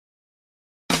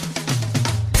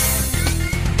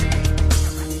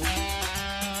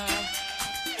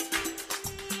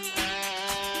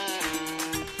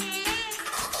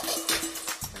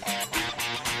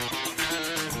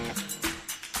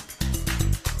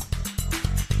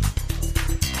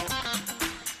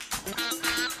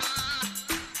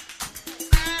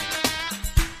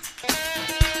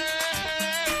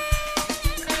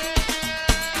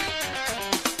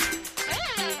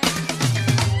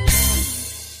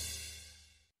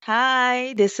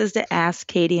Hi, this is the Ask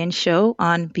Katie and Show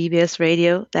on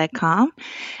bbsradio.com.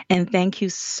 And thank you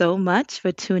so much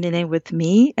for tuning in with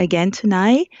me again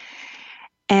tonight.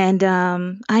 And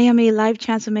I am a life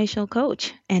transformational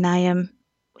coach, and I am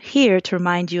here to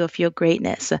remind you of your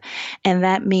greatness. And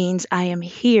that means I am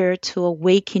here to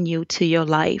awaken you to your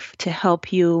life, to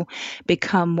help you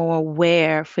become more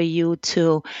aware, for you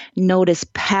to notice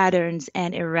patterns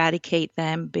and eradicate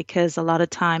them, because a lot of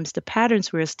times the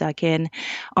patterns we're stuck in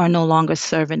are no longer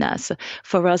serving us.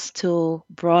 For us to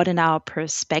broaden our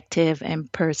perspective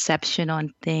and perception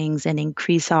on things and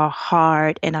increase our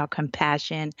heart and our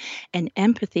compassion and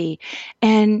empathy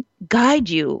and guide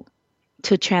you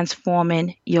to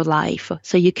transforming your life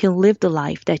so you can live the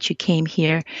life that you came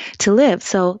here to live.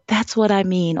 So that's what I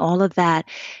mean. All of that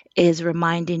is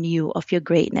reminding you of your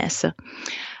greatness.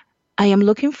 I am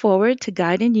looking forward to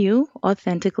guiding you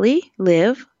authentically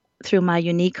live through my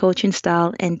unique coaching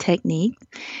style and technique.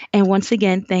 And once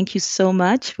again, thank you so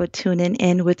much for tuning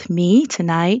in with me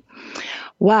tonight.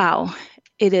 Wow,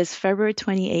 it is February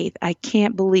 28th. I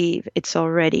can't believe it's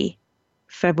already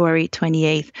February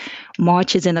 28th.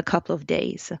 March is in a couple of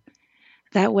days.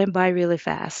 That went by really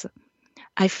fast.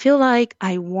 I feel like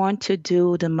I want to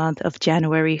do the month of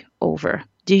January over.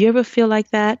 Do you ever feel like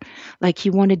that? Like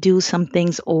you want to do some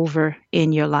things over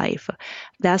in your life?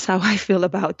 That's how I feel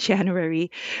about January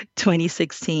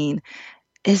 2016.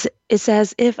 It's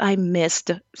as if I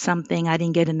missed something, I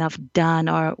didn't get enough done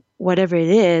or whatever it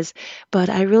is, but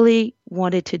I really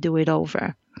wanted to do it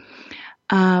over.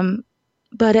 Um,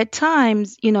 but at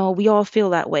times, we all feel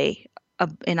that way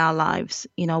in our lives.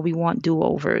 We want do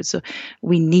overs.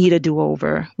 We need a do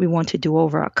over. We want to do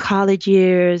over our college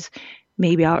years,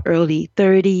 maybe our early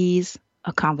 30s,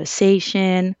 a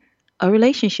conversation, a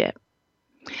relationship.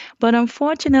 But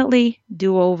unfortunately,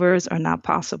 do overs are not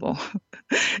possible.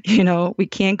 We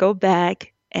can't go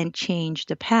back and change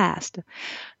the past.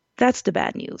 That's the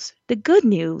bad news. The good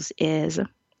news is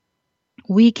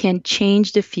we can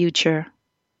change the future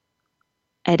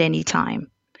at any time.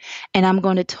 And I'm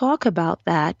going to talk about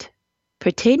that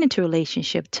pertaining to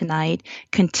relationship tonight,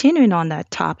 continuing on that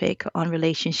topic on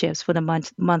relationships for the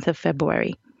month of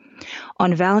February.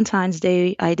 On Valentine's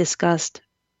Day, I discussed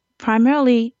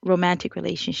primarily romantic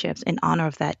relationships in honor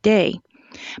of that day.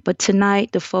 But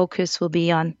tonight, the focus will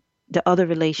be on the other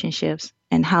relationships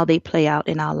and how they play out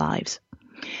in our lives.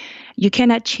 You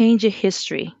cannot change the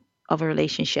history of a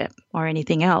relationship or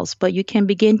anything else, but you can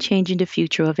begin changing the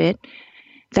future of it.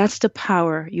 That's the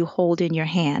power you hold in your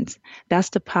hands. That's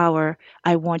the power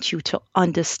I want you to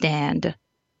understand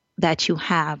that you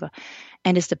have.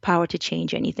 And it's the power to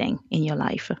change anything in your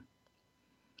life.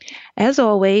 As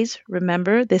always,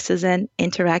 remember this is an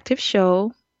interactive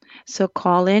show. So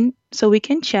call in so we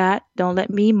can chat. Don't let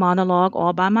me monologue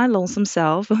all by my lonesome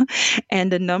self.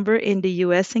 And the number in the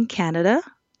US and Canada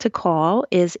to call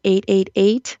is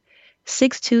 888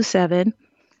 627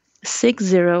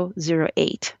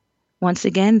 6008. Once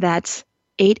again, that's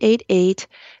 888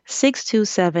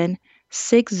 627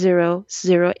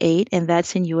 6008, and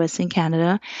that's in US and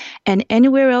Canada. And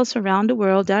anywhere else around the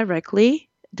world directly,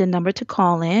 the number to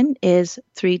call in is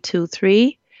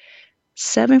 323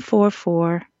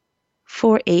 744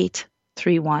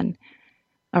 4831.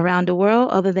 Around the world,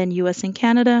 other than US and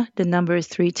Canada, the number is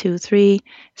 323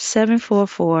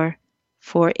 744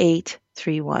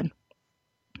 4831.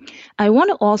 I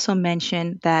want to also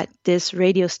mention that this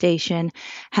radio station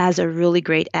has a really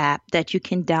great app that you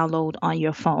can download on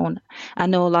your phone. I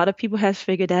know a lot of people have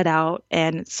figured that out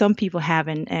and some people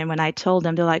haven't. And when I told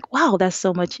them, they're like, wow, that's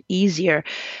so much easier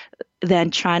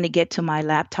than trying to get to my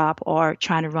laptop or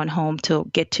trying to run home to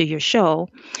get to your show.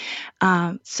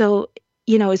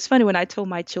 It's funny when I told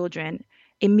my children,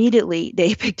 immediately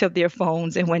they picked up their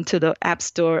phones and went to the app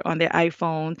store on their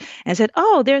iPhone and said,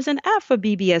 oh, there's an app for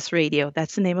BBS Radio.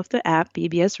 That's the name of the app,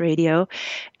 BBS Radio.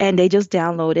 And they just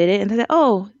downloaded it and they said,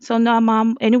 oh, so now,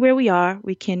 Mom, anywhere we are,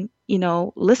 we can,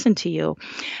 listen to you.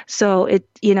 So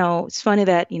it's funny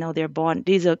that, they're born,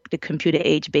 these are the computer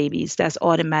age babies. That's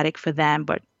automatic for them.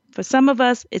 But for some of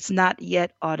us, it's not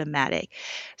yet automatic.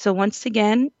 So once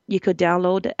again, you could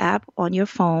download the app on your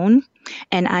phone.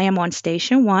 And I am on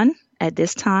station one at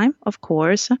this time, of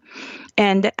course.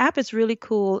 And the app is really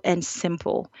cool and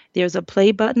simple. There's a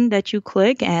play button that you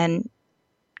click and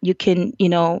you can,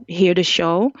 hear the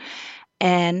show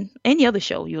and any other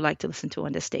show you like to listen to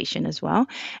on the station as well.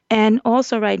 And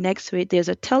also right next to it, there's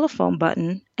a telephone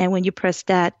button. And when you press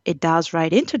that, it dials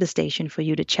right into the station for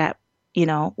you to chat,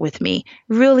 with me.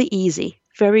 Really easy.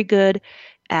 Very good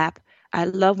app. I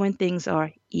love when things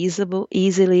are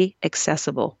easily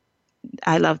accessible.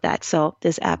 I love that. So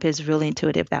this app is really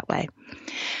intuitive that way.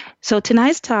 So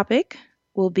tonight's topic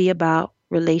will be about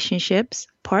relationships,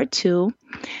 part two.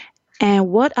 And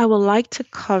what I would like to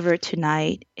cover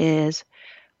tonight is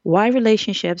why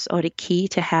relationships are the key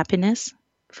to happiness,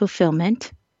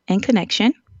 fulfillment, and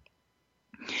connection,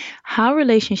 how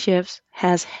relationships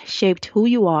has shaped who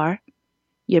you are,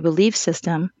 your belief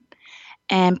system,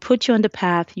 and put you on the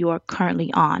path you are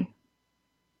currently on.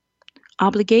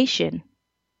 Obligation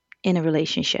in a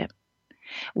relationship.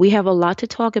 We have a lot to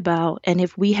talk about, and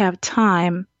if we have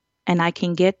time and I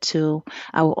can get to,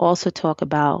 I will also talk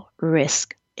about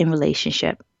risk in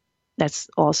relationship. That's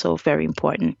also very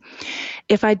important.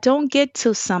 If I don't get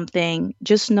to something,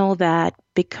 just know that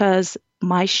because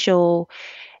my show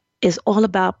is all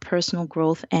about personal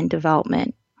growth and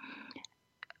development.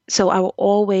 So I will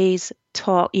always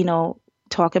talk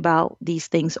about these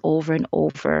things over and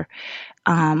over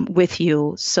with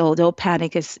you. So they'll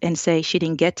panic and say she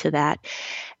didn't get to that.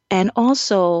 And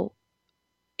also,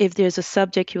 if there's a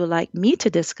subject you would like me to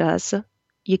discuss,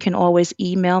 you can always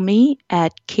email me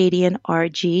at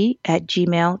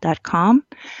kadianrg@gmail.com.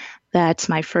 That's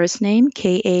my first name,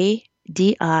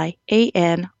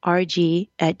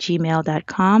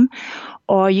 KADIANRG@gmail.com.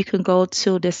 Or you can go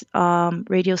to this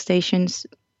radio station's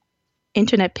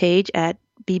internet page at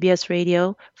BBS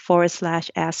Radio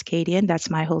 /Ask Kadian.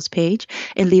 That's my host page,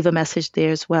 and leave a message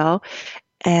there as well.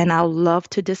 And I'll love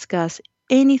to discuss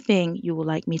anything you would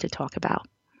like me to talk about.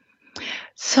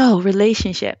 So,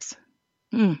 relationships.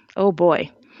 Oh boy,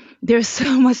 there's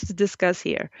so much to discuss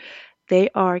here. They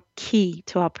are key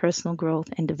to our personal growth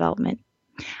and development.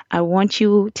 I want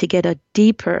you to get a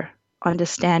deeper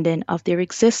understanding of their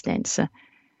existence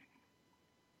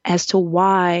as to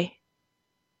why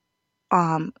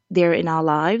they're in our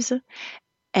lives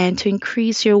and to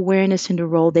increase your awareness in the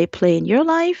role they play in your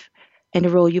life and the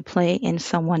role you play in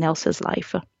someone else's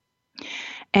life.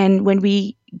 And when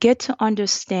we get to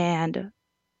understand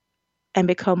and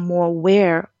become more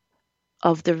aware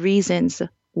of the reasons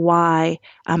why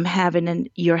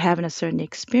you're having a certain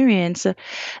experience,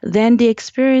 then the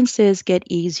experiences get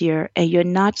easier and you're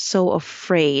not so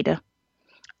afraid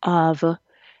of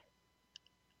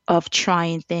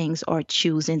trying things or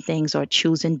choosing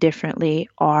differently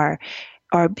or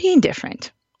being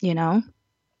different, you know?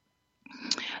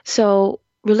 So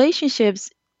relationships,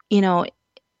 you know,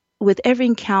 with every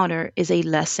encounter is a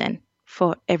lesson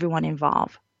for everyone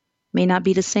involved. May not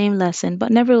be the same lesson,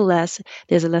 but nevertheless,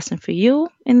 there's a lesson for you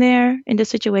in there in the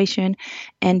situation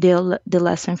and the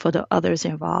lesson for the others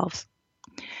involved.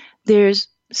 There's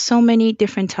so many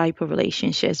different type of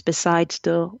relationships besides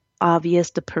the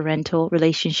obvious, the parental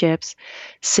relationships,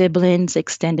 siblings,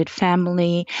 extended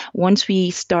family. Once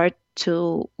we start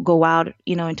to go out,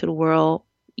 into the world,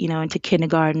 into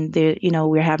kindergarten, there,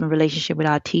 we're having a relationship with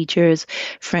our teachers,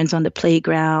 friends on the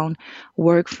playground,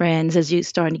 work friends as you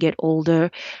starting to get older,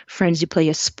 friends you play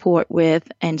a sport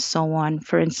with, and so on.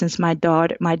 For instance, my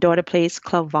daughter plays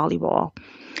club volleyball.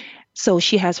 So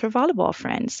she has her volleyball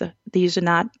friends. These are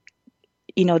not,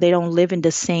 they don't live in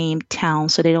the same town,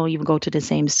 so they don't even go to the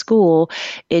same school.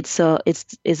 It's a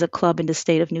club in the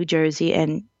state of New Jersey,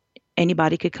 and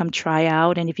anybody could come try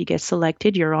out. And if you get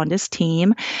selected, you're on this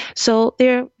team. So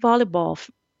they're volleyball,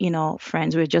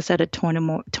 friends. We were just at a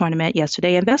tournament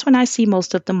yesterday, and that's when I see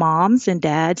most of the moms and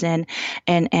dads and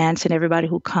aunts and everybody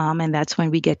who come, and that's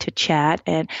when we get to chat.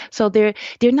 And so they're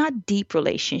not deep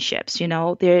relationships,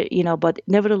 but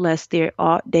nevertheless they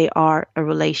are a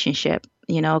relationship,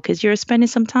 because you're spending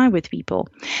some time with people.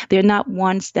 They're not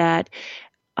ones that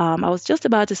I was just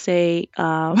about to say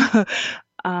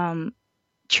um,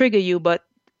 trigger you, but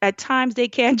at times they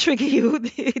can trigger you.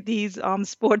 These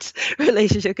sports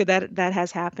relationships, 'cause that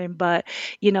has happened. But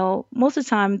most of the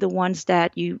time, the ones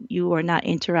that you are not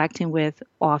interacting with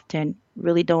often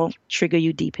really don't trigger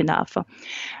you deep enough.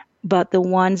 But the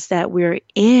ones that we're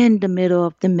in the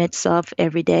midst of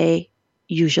every day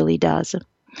usually does.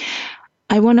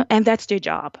 And that's their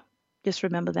job. Just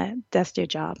remember that that's their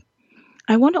job.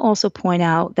 I want to also point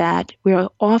out that we're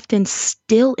often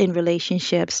still in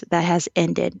relationships that has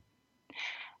ended.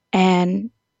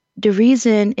 And the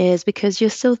reason is because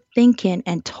you're still thinking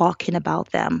and talking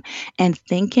about them. And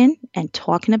thinking and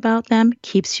talking about them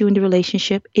keeps you in the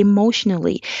relationship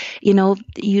emotionally. You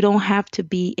don't have to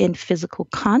be in physical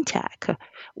contact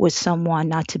with someone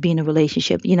not to be in a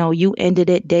relationship. You ended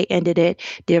it, they ended it,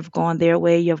 they've gone their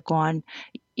way, you've gone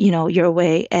your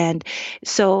way. And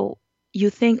so you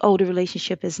think, oh, the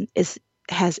relationship is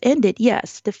has ended.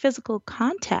 Yes, the physical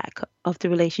contact of the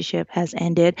relationship has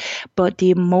ended, but the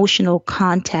emotional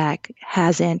contact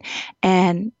hasn't,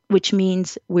 and which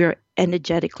means we're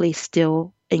energetically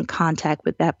still in contact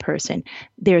with that person.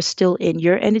 They're still in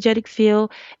your energetic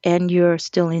field and you're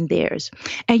still in theirs.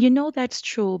 And you know that's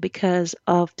true because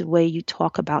of the way you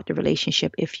talk about the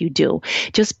relationship. If you do,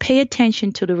 just pay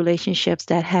attention to the relationships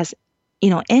that has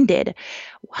ended.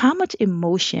 How much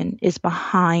emotion is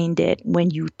behind it when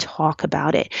you talk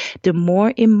about it? The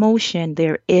more emotion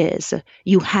there is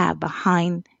you have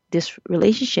behind this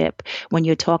relationship when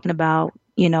you're talking about,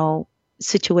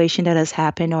 situation that has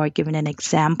happened or giving an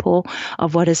example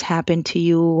of what has happened to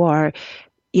you, or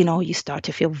you start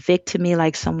to feel victimy,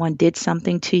 like someone did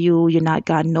something to you, you're not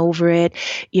gotten over it,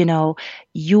 you know,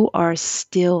 you are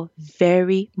still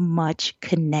very much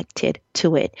connected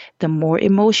to it. The more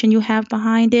emotion you have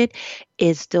behind it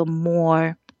is the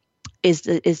more is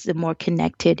the more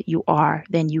connected you are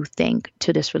than you think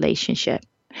to this relationship.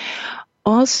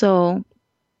 Also,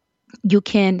 you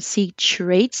can see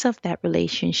traits of that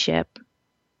relationship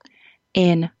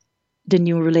in the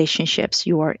new relationships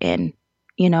you are in.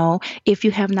 If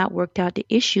you have not worked out the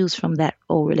issues from that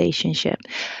old relationship,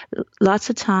 lots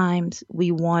of times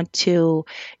we want to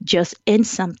just end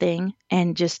something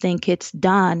and just think it's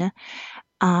done.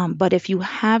 But if you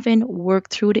haven't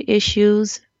worked through the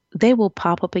issues, they will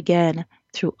pop up again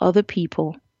through other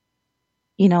people,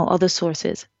 other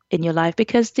sources in your life,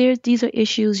 because these are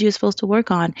issues you're supposed to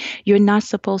work on. You're not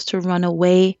supposed to run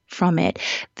away from it.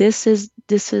 This is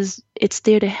it's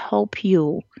there to help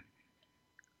you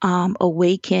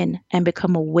awaken and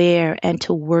become aware and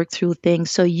to work through things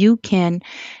so you can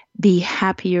be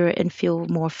happier and feel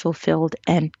more fulfilled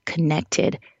and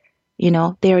connected.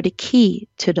 They're the key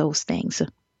to those things.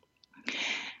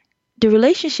 The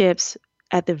relationships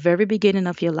at the very beginning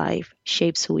of your life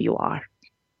shapes who you are,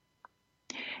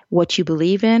 what you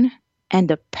believe in, and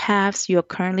the paths you're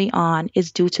currently on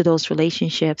is due to those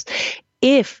relationships.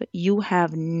 If you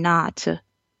have not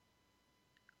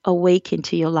awakened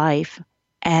to your life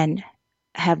and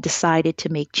have decided to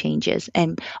make changes,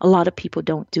 and a lot of people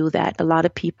don't do that. A lot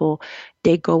of people,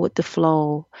 they go with the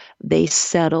flow, they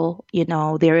settle,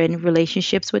 they're in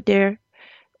relationships with they're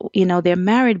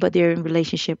married, but they're in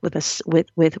relationship with us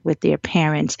with their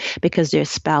parents because their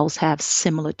spouse have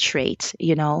similar traits,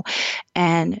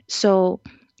 and so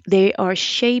they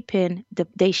shape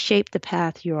the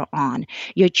path you're on.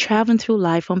 You're traveling through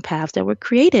life on paths that were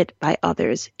created by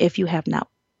others if you have not,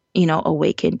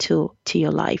 awakened to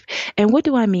your life. And what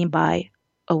do I mean by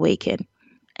awaken?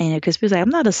 And because people say I'm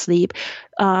not asleep,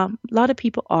 a lot of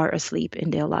people are asleep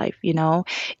in their life.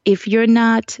 If you're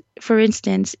not, for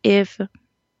instance,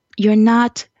 you're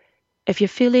not if you're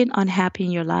feeling unhappy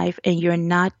in your life and you're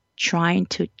not trying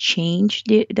to change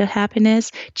the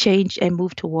happiness, change and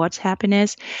move towards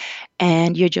happiness,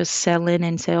 and you're just settling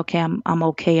and say, okay, I'm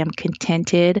okay, I'm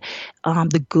contented,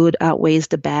 the good outweighs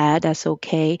the bad, that's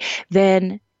okay,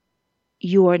 then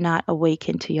you are not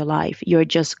awakened to your life. You're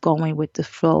just going with the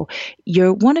flow.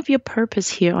 One of your purpose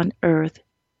here on earth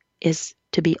is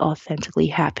to be authentically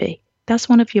happy. That's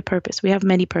one of your purpose. We have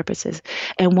many purposes,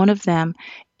 and one of them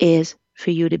is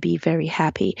for you to be very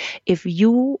happy. If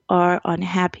you are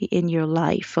unhappy in your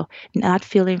life, not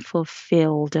feeling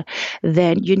fulfilled,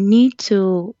 then you need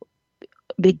to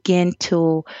begin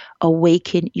to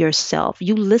awaken yourself.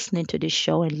 You listening to this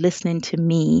show and listening to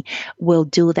me will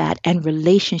do that. And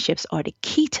relationships are the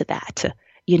key to that.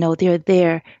 They're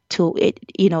there to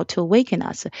awaken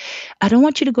us. I don't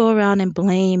want you to go around and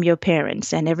blame your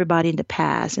parents and everybody in the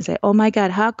past and say, "Oh my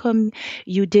God, how come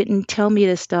you didn't tell me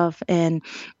this stuff and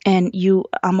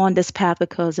I'm on this path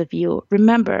because of you."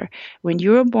 Remember, when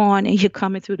you were born and you're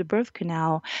coming through the birth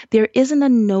canal, there isn't a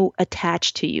note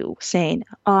attached to you saying,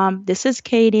 this is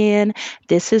Katie,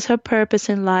 this is her purpose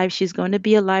in life. She's going to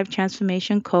be a life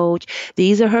transformation coach.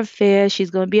 These are her fears. She's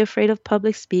going to be afraid of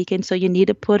public speaking. So you need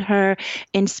to put her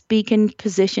in speaking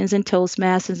positions and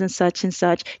Toastmasters and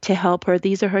such to help her.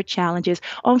 These are her challenges.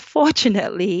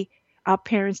 Unfortunately, our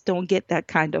parents don't get that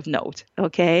kind of note.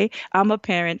 Okay. I'm a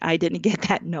parent. I didn't get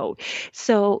that note.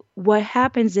 So what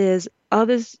happens is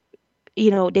others,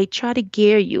 they try to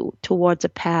gear you towards a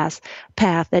path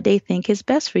that they think is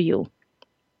best for you.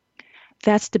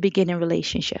 That's the beginning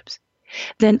relationships.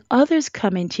 Then others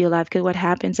come into your life, because what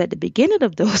happens at the beginning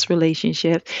of those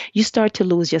relationships, you start to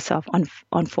lose yourself.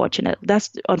 Unfortunately, that's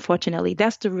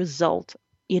the result.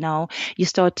 You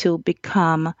start to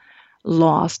become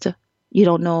lost. You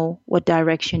don't know what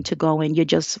direction to go in. You're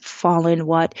just following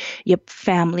what your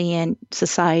family and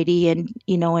society and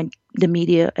the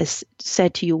media has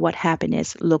said to you what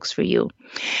happiness looks for you.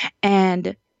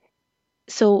 And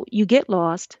so you get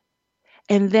lost,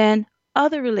 and then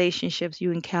other relationships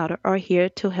you encounter are here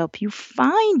to help you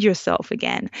find yourself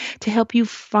again, to help you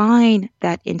find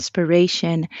that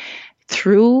inspiration,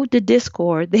 through the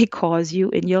discord they cause you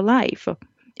in your life.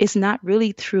 It's not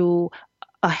really through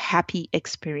a happy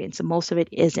experience. Most of it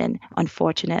isn't,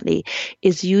 unfortunately.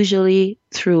 It's usually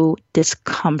through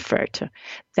discomfort.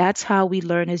 That's how we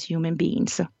learn as human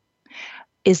beings.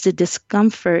 Is the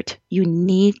discomfort you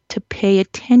need to pay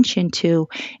attention to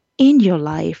in your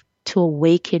life to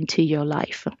awaken to your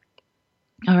life.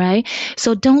 All right.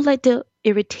 So don't let the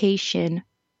irritation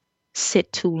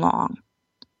sit too long.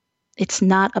 It's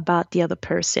not about the other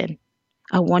person.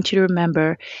 I want you to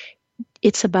remember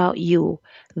it's about you.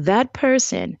 That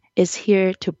person is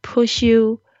here to push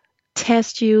you,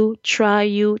 test you, try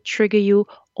you, trigger you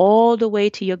all the way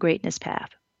to your greatness path.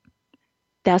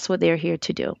 That's what they're here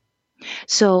to do.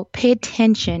 So pay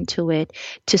attention to it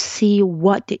to see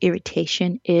what the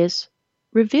irritation is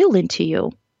revealing to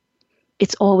you.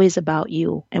 It's always about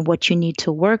you and what you need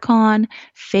to work on,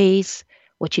 face,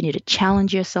 what you need to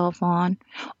challenge yourself on.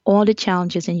 All the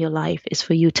challenges in your life is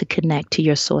for you to connect to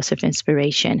your source of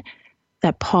inspiration,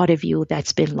 that part of you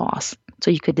that's been lost,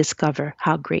 so you could discover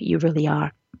how great you really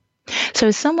are. So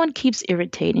if someone keeps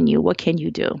irritating you, what can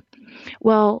you do?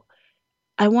 Well,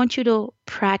 I want you to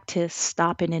practice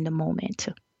stopping in the moment.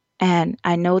 And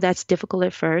I know that's difficult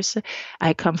at first.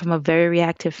 I come from a very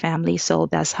reactive family, so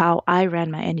that's how I ran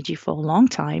my energy for a long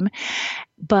time.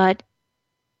 But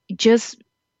just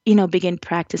begin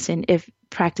practicing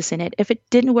it. If it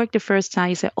didn't work the first time,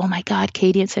 you say, oh my God,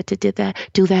 Katie said to did that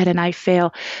do that and I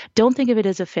fail. Don't think of it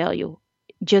as a failure.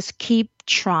 Just keep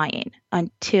trying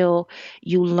until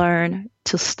you learn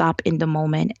to stop in the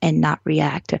moment and not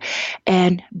react,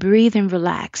 and breathe and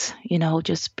relax.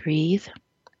 Just breathe,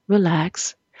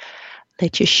 relax,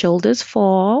 let your shoulders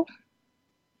fall,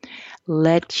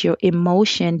 let your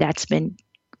emotion that's been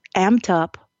amped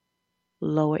up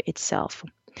lower itself.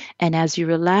 And as you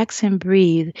relax and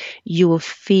breathe, you will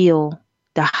feel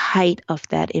the height of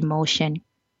that emotion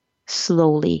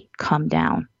slowly come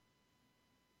down.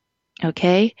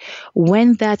 Okay?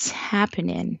 When that's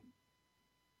happening,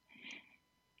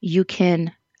 you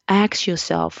can ask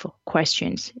yourself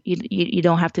questions. You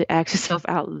don't have to ask yourself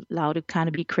out loud. It kind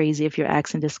of be crazy if you're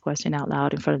asking this question out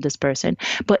loud in front of this person.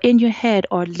 But in your head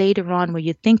or later on when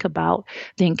you think about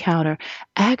the encounter,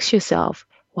 ask yourself,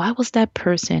 why was that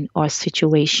person or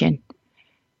situation,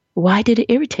 why did it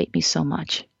irritate me so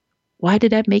much? Why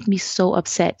did that make me so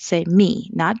upset? Say me,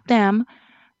 not them.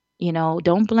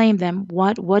 Don't blame them.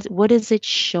 What is it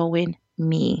showing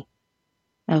me?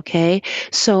 Okay?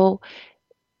 So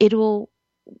it will,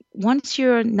 once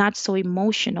you're not so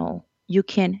emotional, you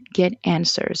can get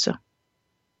answers.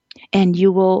 And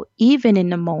you will, even in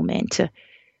the moment,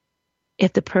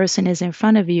 if the person is in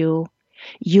front of you,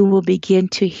 you will begin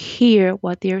to hear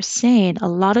what they're saying. A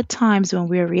lot of times when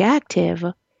we're reactive,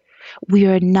 we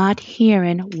are not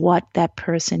hearing what that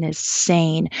person is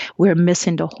saying. We're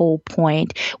missing the whole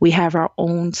point. We have our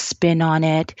own spin on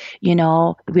it.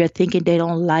 We're thinking they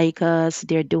don't like us.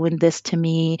 They're doing this to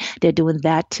me. They're doing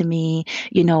that to me.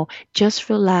 Just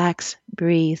relax,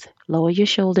 breathe, lower your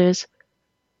shoulders,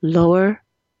 lower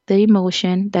the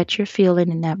emotion that you're feeling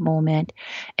in that moment,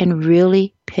 and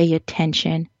really pay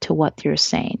attention to what they're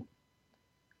saying.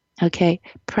 Okay,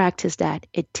 practice that.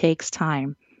 It takes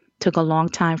time. Took a long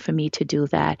time for me to do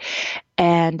that.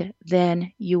 And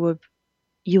then you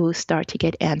will start to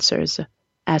get answers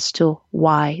as to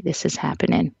why this is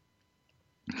happening.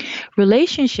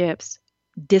 Relationships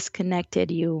disconnected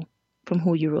you from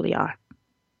who you really are.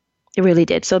 It really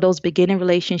did. So those beginning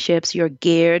relationships, you're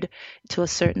geared to a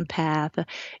certain path.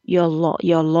 You're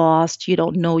lost. You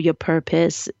don't know your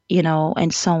purpose,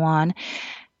 and so on.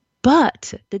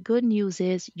 But the good news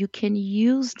is you can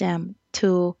use them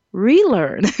to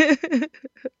relearn,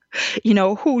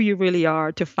 who you really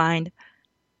are, to find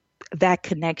that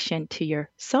connection to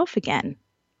yourself again,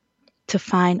 to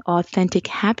find authentic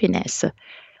happiness.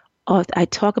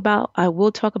 I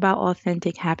will talk about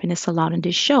authentic happiness a lot in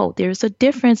this show. There's a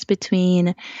difference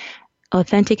between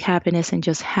authentic happiness and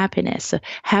just happiness.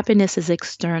 Happiness is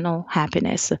external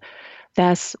happiness.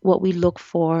 That's what we look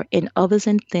for in others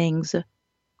and things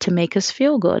to make us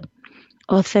feel good.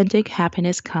 Authentic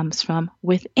happiness comes from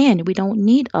within. We don't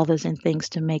need others and things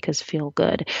to make us feel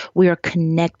good. We are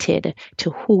connected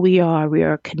to who we are. We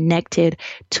are connected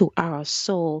to our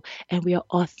soul, and we are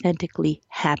authentically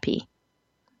happy.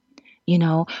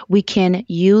 We can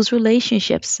use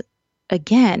relationships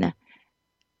again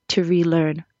to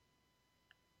relearn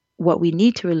what we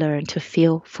need to relearn to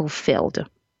feel fulfilled.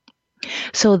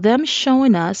 So, them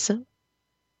showing us,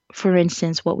 for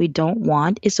instance, what we don't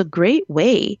want is a great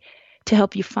way to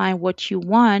help you find what you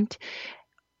want,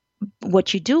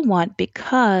 what you do want,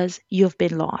 because you've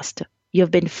been lost.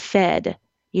 You've been fed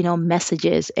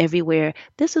messages everywhere.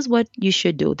 This is what you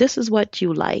should do. This is what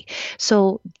you like.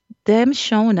 So them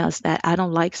showing us that I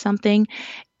don't like something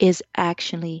is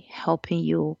actually helping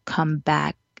you come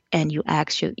back, and you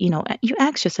ask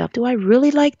yourself, do I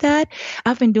really like that?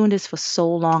 I've been doing this for so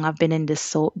long. I've been in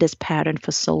this pattern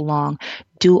for so long.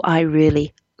 Do I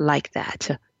really like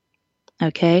that?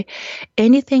 Okay?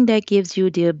 Anything that gives you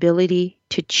the ability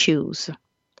to choose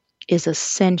is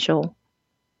essential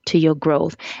to your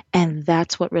growth. And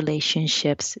that's what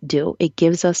relationships do. It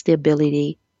gives us the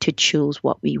ability to choose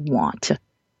what we want.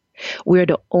 We're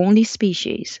the only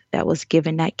species that was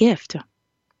given that gift.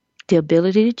 The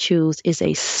ability to choose is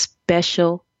a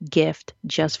special gift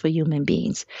just for human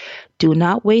beings. Do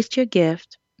not waste your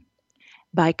gift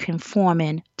by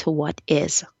conforming to what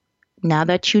is. Now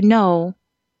that you know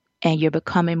and you're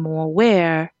becoming more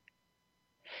aware,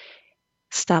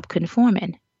 stop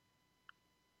conforming.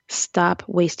 Stop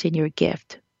wasting your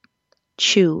gift.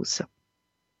 Choose.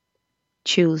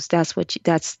 Choose.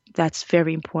 That's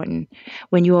very important.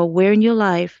 When you're aware in your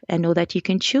life and know that you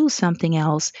can choose something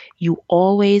else, you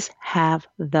always have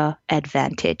the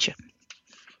advantage.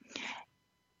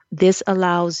 This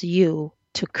allows you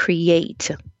to create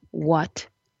what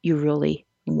you really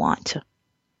want.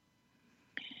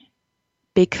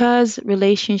 Because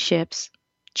relationships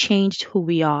changed who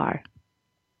we are,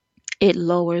 it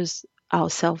lowers our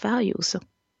self values.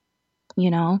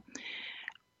 You know,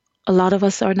 a lot of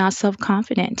us are not self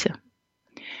confident.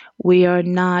 We are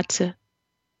not,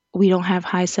 we don't have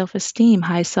high self esteem,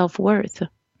 high self worth.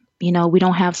 We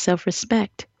don't have self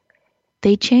respect.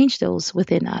 They change those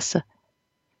within us.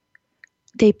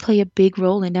 They play a big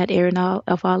role in that area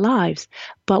of our lives.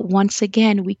 But once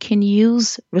again, we can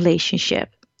use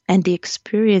relationship and the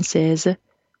experiences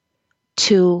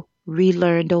to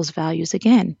relearn those values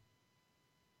again.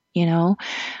 You know,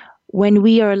 when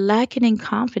we are lacking in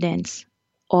confidence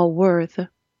or worth,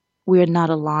 we are not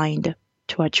aligned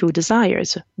to our true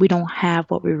desires. We don't have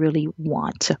what we really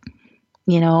want.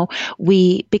 You know,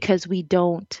 because we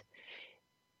don't,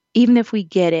 even if we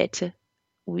get it,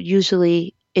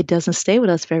 usually it doesn't stay with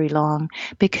us very long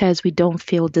because we don't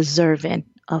feel deserving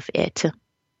of it.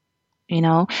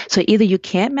 So either you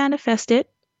can't manifest it,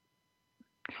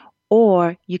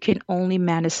 or you can only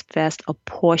manifest a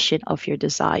portion of your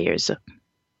desires.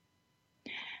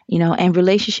 And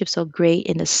relationships are great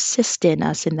in assisting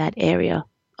us in that area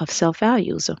of self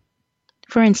values.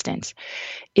 For instance,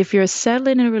 if you're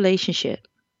settling in a relationship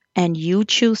and you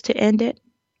choose to end it,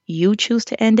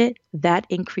 that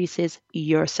increases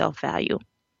your self value.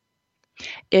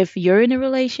 If you're in a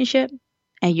relationship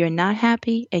and you're not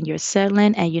happy and you're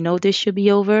settling and you know this should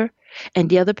be over and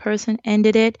the other person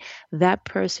ended it, that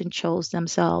person chose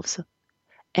themselves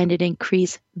and it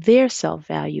increased their self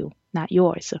value, not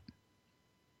yours.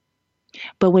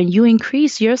 But when you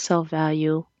increase your self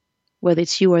value, whether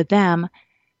it's you or them,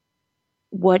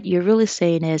 what you're really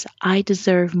saying is, I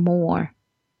deserve more.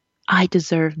 I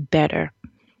deserve better.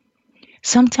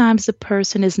 Sometimes the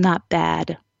person is not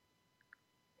bad.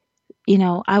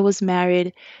 I was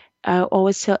married. I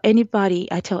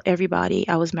tell everybody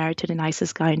I was married to the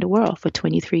nicest guy in the world for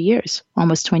 23 years,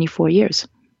 almost 24 years.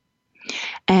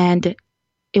 And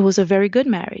it was a very good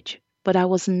marriage, but I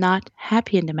was not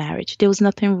happy in the marriage. There was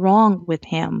nothing wrong with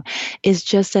him. It's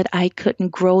just that I couldn't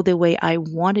grow the way I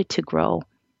wanted to grow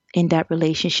in that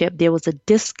relationship. There was a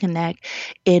disconnect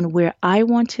in where I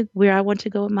want to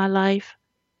go in my life,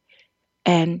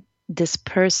 and this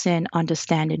person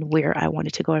understanding where I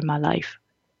wanted to go in my life.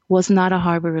 Was not a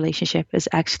horrible relationship. It's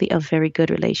actually a very good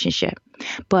relationship.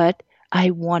 But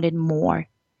I wanted more.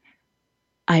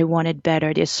 I wanted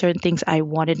better. There's certain things I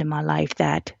wanted in my life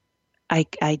that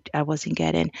I wasn't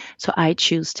getting. So I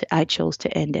chose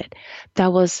to end it.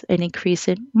 That was an increase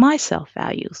in my self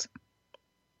values.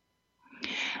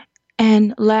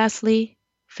 And lastly,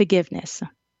 forgiveness.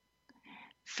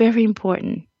 Very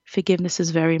important. Forgiveness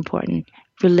is very important.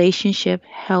 Relationship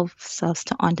helps us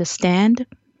to understand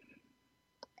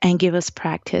and give us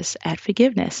practice at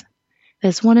forgiveness.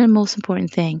 That's one of the most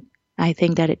important things I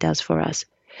think that it does for us.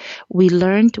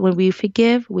 When we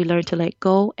forgive, we learn to let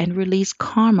go and release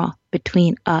karma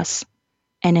between us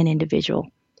and an individual.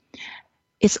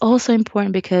 It's also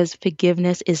important because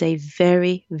forgiveness is a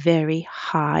very, very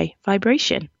high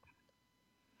vibration.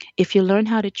 If you learn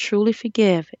how to truly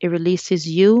forgive, it releases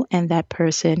you and that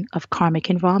person of karmic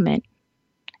involvement,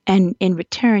 and in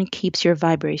return keeps your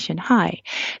vibration high.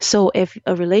 So if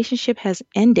a relationship has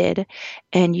ended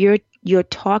and you're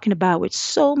talking about with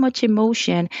so much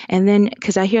emotion, and then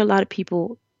because I hear a lot of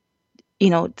people,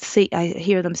 say, I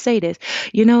hear them say this,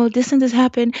 this and this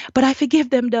happened, but I forgive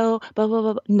them though, blah blah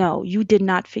blah. No, you did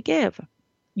not forgive.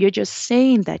 You're just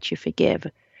saying that you forgive.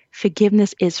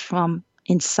 Forgiveness is from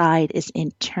inside, is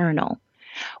internal.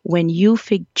 When you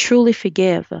truly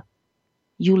forgive,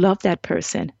 you love that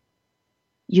person.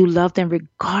 You love them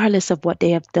regardless of what they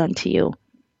have done to you.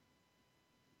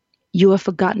 You have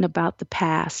forgotten about the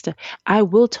past. I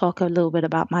will talk a little bit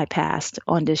about my past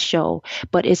on this show,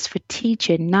 but it's for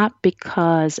teaching, not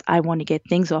because I want to get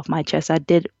things off my chest. I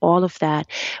did all of that,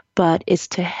 but it's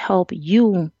to help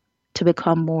you to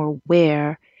become more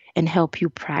aware and help you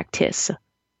practice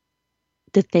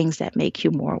the things that make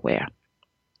you more aware.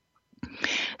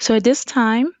 So at this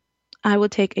time, I will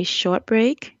take a short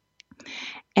break.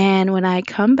 And when I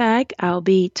come back, I'll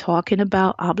be talking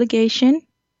about obligation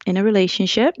in a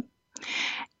relationship.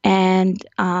 And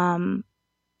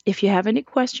if you have any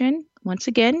question, once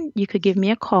again, you could give me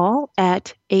a call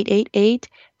at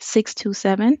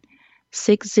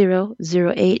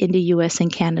 888-627-6008 in the US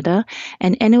and Canada,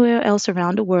 and anywhere else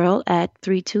around the world at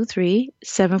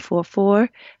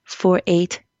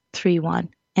 323-744-4831.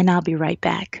 And I'll be right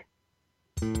back.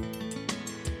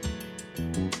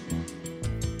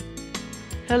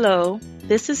 Hello,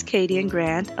 this is Kadian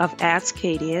Grant of Ask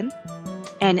Kadian,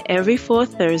 and every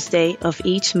fourth Thursday of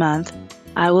each month,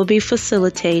 I will be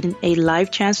facilitating a life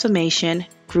transformation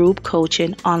group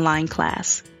coaching online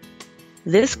class.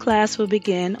 This class will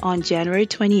begin on January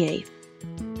 28th.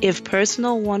 If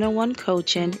personal one-on-one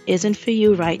coaching isn't for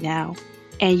you right now,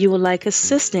 and you would like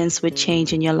assistance with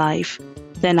changing your life,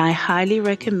 then I highly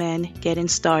recommend getting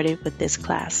started with this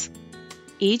class.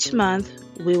 Each month,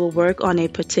 we will work on a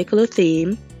particular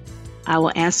theme. I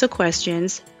will answer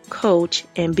questions, coach,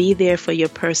 and be there for your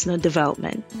personal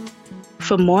development.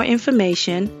 For more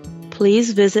information,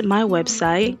 please visit my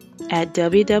website at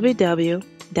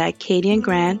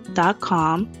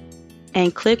www.kadiangrant.com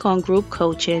and click on Group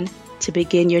Coaching to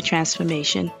begin your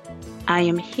transformation. I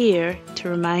am here to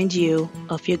remind you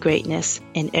of your greatness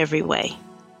in every way.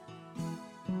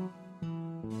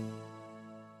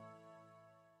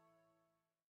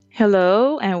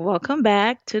 Hello and welcome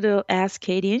back to the Ask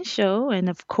Kadian show. And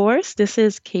of course, this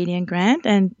is Kadian Grant,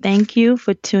 and thank you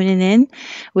for tuning in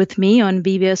with me on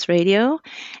BBS Radio.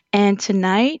 And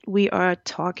tonight we are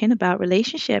talking about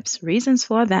relationships, reasons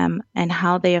for them, and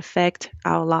how they affect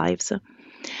our lives.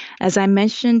 As I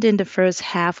mentioned in the first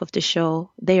half of the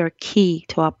show, they are key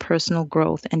to our personal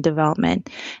growth and development.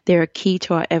 They are key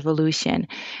to our evolution.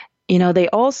 They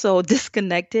also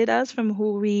disconnected us from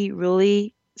who we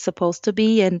really supposed to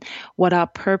be and what our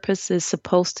purpose is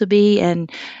supposed to be, and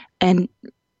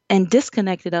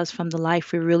disconnected us from the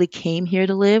life we really came here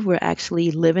to live. We're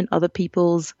actually living other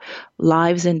people's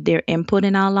lives and their input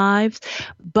in our lives.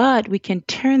 But we can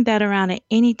turn that around at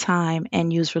any time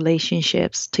and use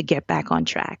relationships to get back on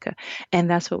track. And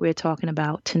that's what we're talking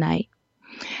about tonight.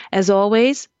 As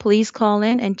always, please call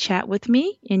in and chat with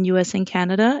me in US and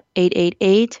Canada,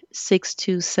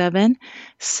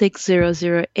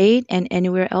 888-627-6008, and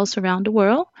anywhere else around the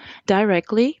world,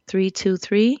 directly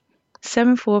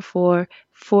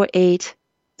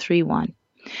 323-744-4831.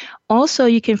 Also,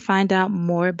 you can find out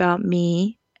more about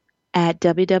me at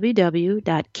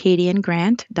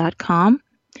www.kadiangrant.com.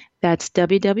 That's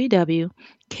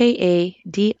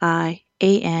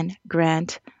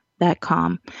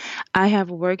www.kadiangrant.com. I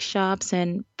have workshops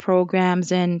and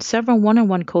programs and several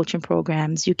one-on-one coaching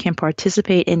programs you can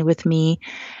participate in with me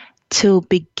to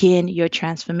begin your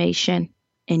transformation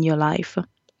in your life.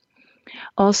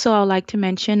 Also, I'd like to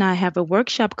mention I have a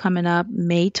workshop coming up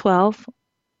May 12th.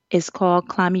 It's called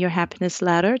Climbing Your Happiness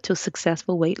Ladder to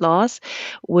Successful Weight Loss,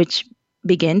 which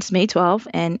begins May 12th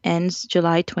and ends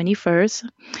July 21st.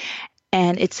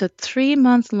 And it's a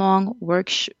 3-month-long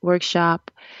workshop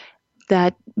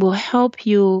that will help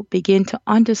you begin to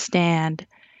understand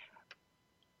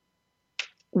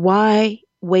why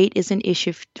weight is an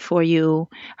issue for you,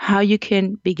 how you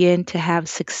can begin to have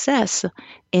success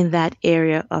in that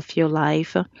area of your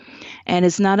life. And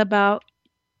it's not about,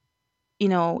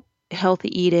 healthy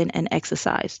eating and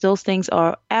exercise. Those things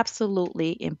are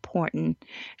absolutely important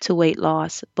to weight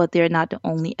loss, but they're not the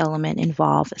only element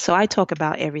involved. So I talk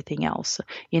about everything else.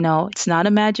 It's not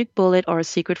a magic bullet or a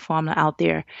secret formula out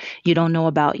there you don't know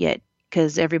about yet,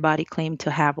 because everybody claimed to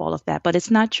have all of that. But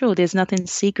it's not true. There's nothing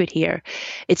secret here.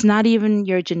 It's not even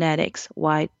your genetics,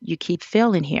 why you keep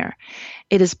failing here.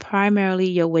 It is primarily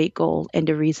your weight goal and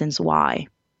the reasons why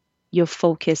your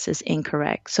focus is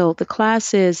incorrect. So the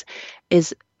class is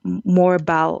more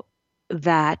about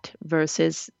that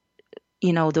versus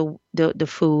the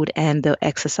food and the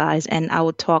exercise, and I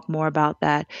will talk more about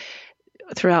that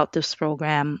throughout this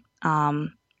program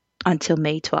until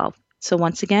May 12th. So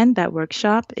once again, that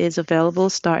workshop is available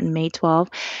starting May 12th.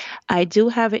 I do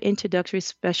have an introductory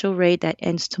special rate that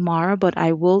ends tomorrow, but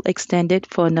I will extend it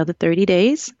for another 30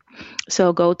 days.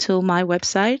 So go to my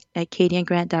website at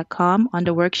kadiangrant.com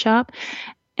under workshop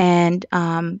and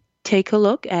take a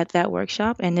look at that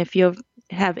workshop. And if you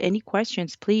have any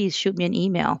questions, please shoot me an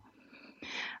email.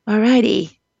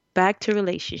 Alrighty, back to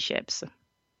relationships.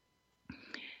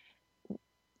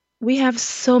 We have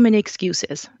so many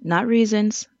excuses, not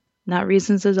reasons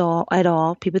at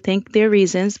all. People think they're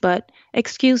reasons, but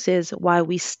excuses why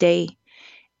we stay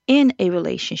in a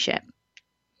relationship.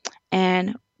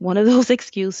 And one of those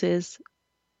excuses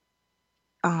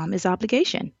is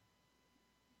obligation.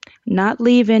 Not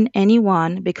leaving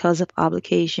anyone because of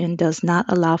obligation does not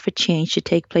allow for change to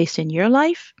take place in your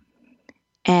life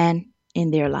and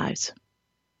in their lives.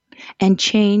 And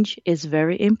change is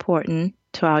very important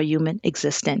to our human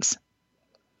existence.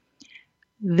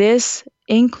 This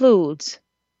includes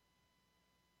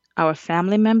our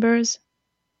family members,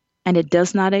 and it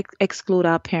does not exclude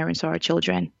our parents or our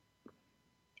children.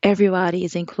 Everybody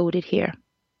is included here.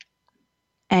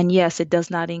 And yes, it does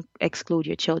not exclude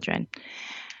your children.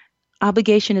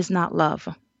 Obligation is not love.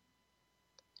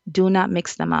 Do not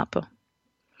mix them up.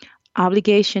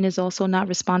 Obligation is also not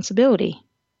responsibility.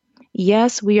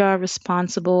 Yes, we are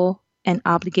responsible and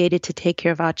obligated to take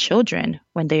care of our children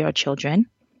when they are children,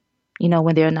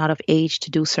 when they're not of age to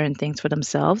do certain things for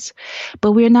themselves.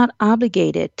 But we're not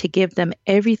obligated to give them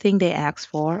everything they ask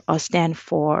for or stand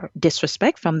for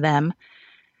disrespect from them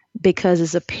because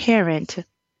as a parent,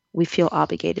 we feel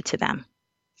obligated to them.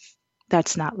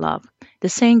 That's not love. The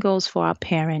same goes for our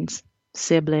parents,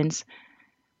 siblings,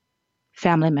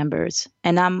 family members.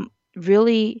 And I'm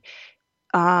really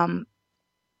um,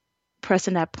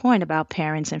 pressing that point about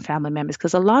parents and family members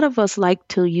because a lot of us like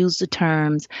to use the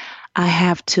terms, I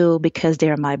have to because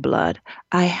they're my blood.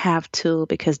 I have to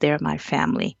because they're my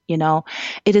family.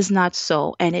 It is not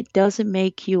so. And it doesn't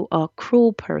make you a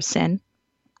cruel person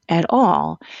at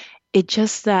all. It's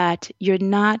just that you're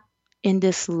not in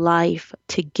this life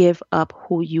to give up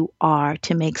who you are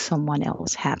to make someone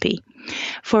else happy.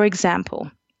 For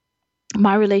example,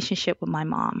 my relationship with my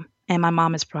mom, and my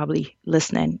mom is probably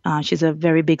listening. She's a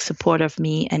very big supporter of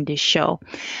me and this show.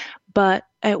 But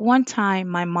at one time,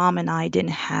 my mom and I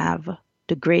didn't have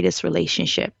the greatest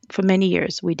relationship. For many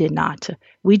years, we did not.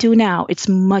 We do now. It's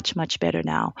much, much better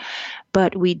now.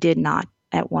 But we did not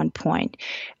at one point.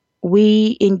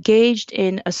 We engaged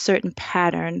in a certain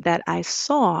pattern that I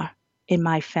saw in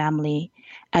my family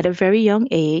at a very young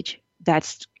age. I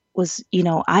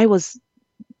was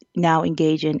now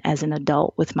engaging as an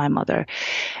adult with my mother.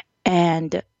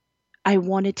 And I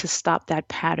wanted to stop that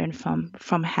pattern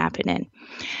from happening.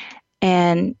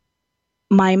 And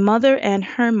my mother and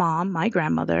her mom, my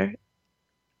grandmother,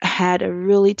 had a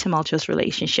really tumultuous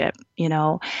relationship.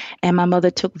 And my mother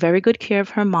took very good care of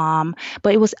her mom,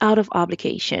 but it was out of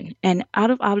obligation. And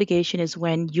out of obligation is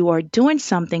when you are doing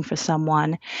something for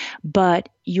someone, but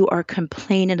you are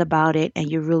complaining about it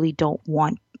and you really don't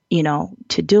want,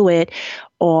 to do it,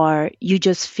 or you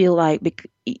just feel like,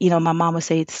 my mom would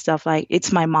say stuff like,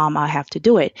 it's my mom, I have to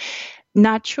do it.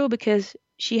 Not true because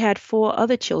she had four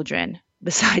other children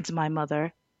besides my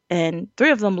mother, and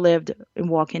three of them lived in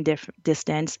walking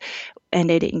distance, and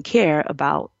they didn't care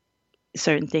about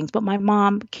certain things. But my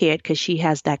mom cared because she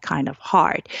has that kind of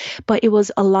heart. But it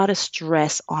was a lot of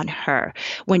stress on her.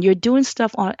 When you're doing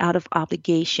stuff out of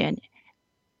obligation,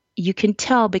 you can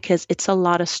tell because it's a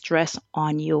lot of stress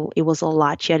on you. It was a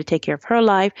lot. She had to take care of her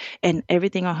life and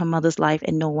everything on her mother's life,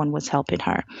 and no one was helping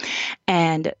her.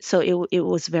 And so it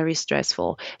was very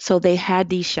stressful. So they had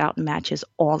these shouting matches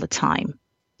all the time.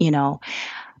 You know,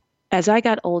 as I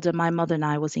got older, my mother and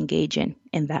I was engaging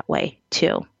in that way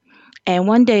too. And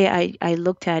one day I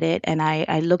looked at it and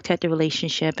I looked at the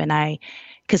relationship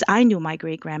because I knew my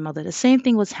great grandmother. The same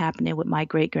thing was happening with my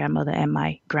great grandmother and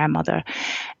my grandmother.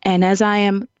 And as I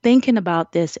am thinking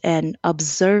about this and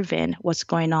observing what's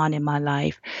going on in my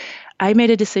life, I made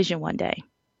a decision one day.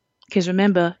 Because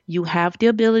remember, you have the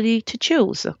ability to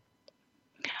choose.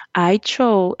 I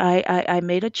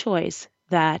made a choice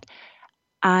that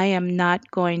I am not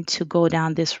going to go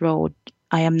down this road.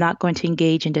 I am not going to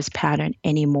engage in this pattern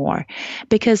anymore.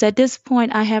 Because at this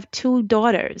point, I have two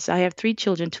daughters. I have three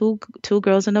children, two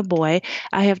girls and a boy.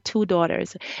 I have two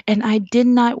daughters. And I did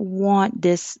not want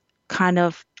this kind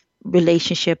of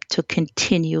relationship to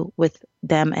continue with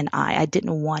them and I. I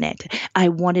didn't want it. I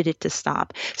wanted it to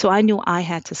stop. So I knew I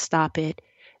had to stop it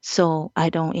so I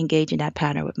don't engage in that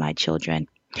pattern with my children.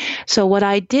 So what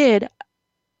I did,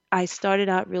 I started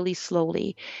out really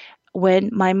slowly. When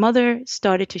my mother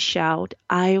started to shout,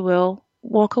 I will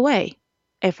walk away.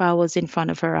 If I was in front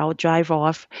of her, I would drive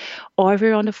off, or if we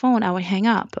were on the phone, I would hang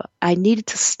up. I needed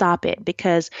to stop it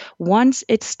because once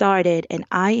it started and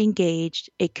I engaged,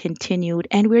 it continued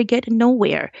and we're getting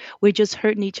nowhere. We're just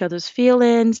hurting each other's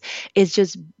feelings. It's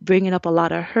just bringing up a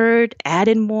lot of hurt,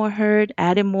 adding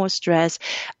more stress.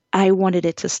 I wanted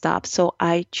it to stop, so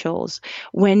I chose.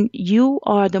 When you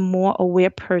are the more aware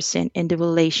person in the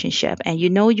relationship, and you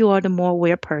know you are the more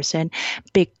aware person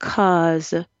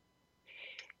because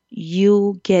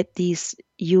you get these,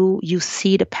 you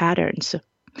see the patterns.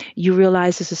 You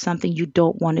realize this is something you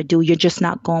don't want to do. You're just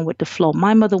not going with the flow.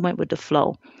 My mother went with the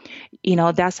flow.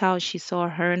 That's how she saw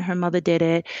her and her mother did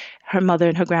it. Her mother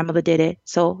and her grandmother did it.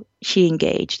 So she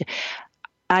engaged.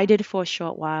 I did it for a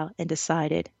short while and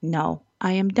decided, no,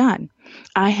 I am done.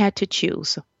 I had to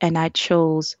choose, and I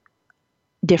chose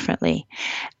differently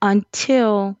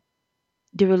until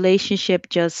the relationship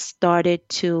just started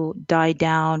to die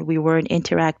down. We weren't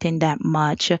interacting that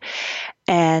much,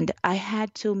 and I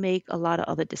had to make a lot of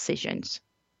other decisions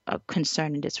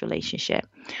concerning this relationship.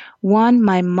 One,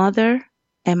 my mother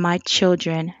and my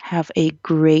children have a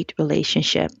great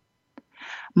relationship.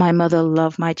 My mother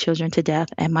loved my children to death,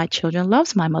 and my children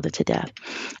loves my mother to death.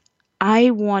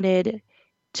 I wanted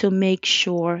to make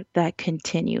sure that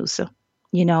continues.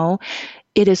 You know,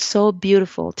 it is so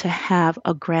beautiful to have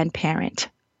a grandparent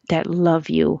that love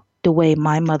you the way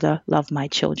my mother loved my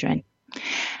children.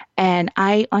 And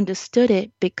I understood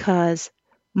it because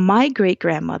my great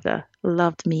grandmother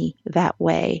loved me that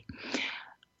way.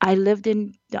 I lived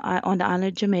on the island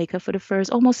of Jamaica for the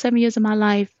first almost 7 years of my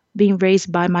life, being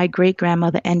raised by my great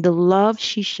grandmother, and the love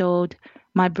she showed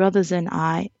my brothers and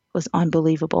I was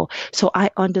unbelievable. So I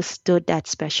understood that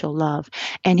special love.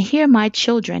 And here my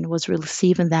children was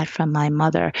receiving that from my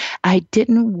mother. I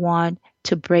didn't want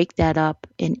to break that up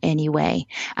in any way.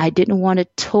 I didn't want to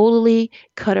totally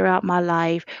cut her out my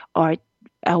life, or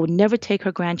I would never take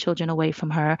her grandchildren away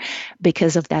from her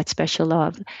because of that special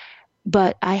love.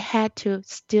 But I had to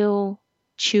still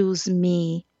choose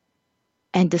me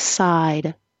and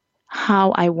decide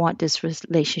how I want this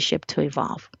relationship to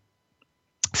evolve.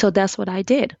 So that's what I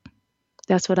did.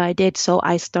 That's what I did. So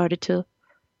I started to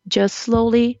just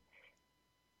slowly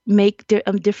make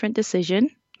a different decision.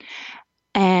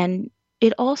 And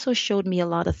it also showed me a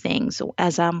lot of things. So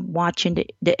as I'm watching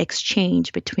the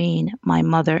exchange between my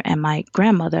mother and my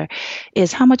grandmother,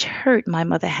 is how much hurt my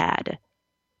mother had.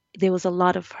 There was a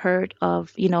lot of hurt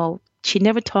of, she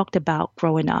never talked about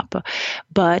growing up,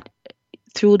 but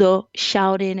through the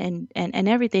shouting and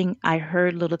everything, I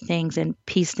heard little things and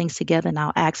pieced things together. And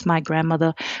I'll ask my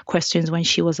grandmother questions when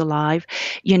she was alive,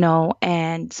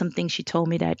 and some things she told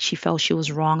me that she felt she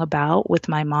was wrong about with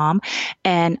my mom.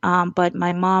 But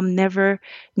my mom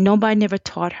nobody never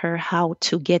taught her how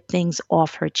to get things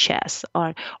off her chest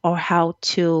or how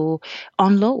to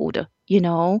unload,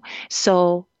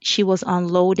 So she was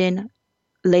unloading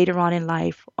later on in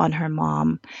life on her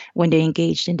mom when they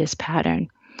engaged in this pattern.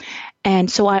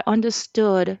 And so I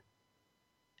understood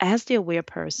as the aware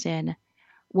person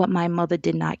what my mother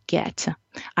did not get.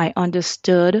 I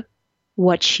understood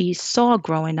what she saw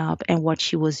growing up and what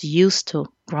she was used to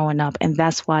growing up. And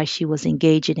that's why she was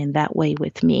engaging in that way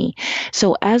with me.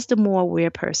 So, as the more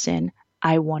aware person,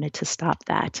 I wanted to stop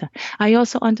that. I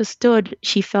also understood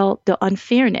she felt the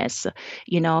unfairness.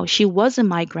 She wasn't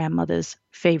my grandmother's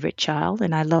favorite child,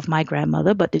 and I love my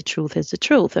grandmother, but the truth is the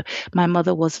truth. My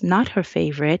mother was not her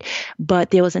favorite,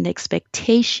 but there was an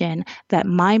expectation that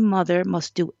my mother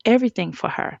must do everything for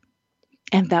her.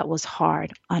 And that was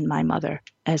hard on my mother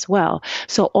as well.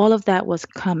 So all of that was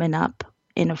coming up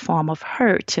in a form of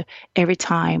hurt every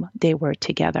time they were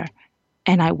together.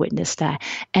 And I witnessed that.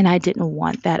 And I didn't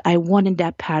want that. I wanted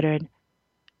that pattern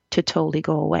to totally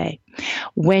go away.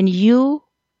 When you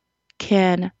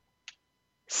can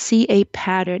see a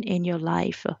pattern in your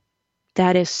life,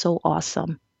 that is so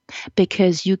awesome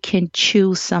because you can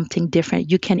choose something different.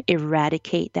 You can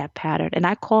eradicate that pattern. And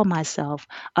I call myself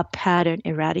a pattern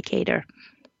eradicator.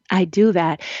 I do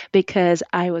that because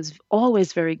I was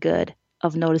always very good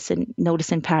of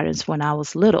noticing patterns when I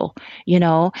was little,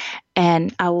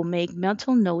 and I will make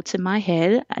mental notes in my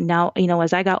head. Now,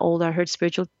 as I got older, I heard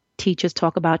spiritual teachers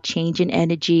talk about changing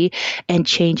energy and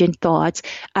changing thoughts.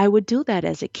 I would do that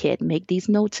as a kid, make these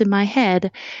notes in my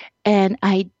head, and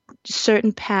I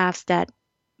certain paths that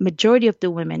majority of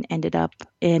the women ended up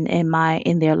in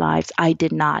their lives, I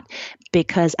did not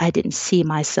because I didn't see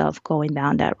myself going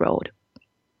down that road.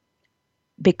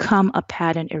 become a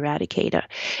pattern eradicator.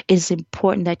 It's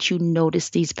important that you notice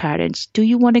these patterns. Do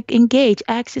you want to engage?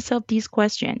 Ask yourself these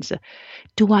questions.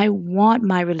 Do I want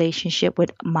my relationship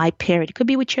with my parent? It could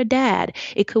be with your dad.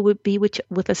 It could be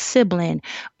with a sibling,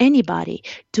 anybody.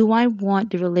 Do I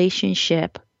want the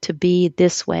relationship to be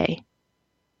this way?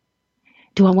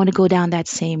 Do I want to go down that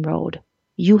same road?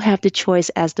 You have the choice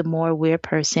as the more aware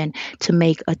person to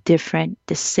make a different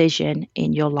decision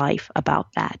in your life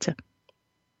about that.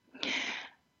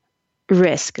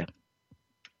 Risk.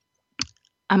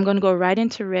 I'm going to go right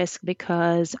into risk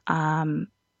because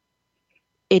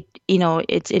it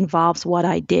involves what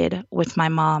I did with my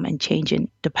mom and changing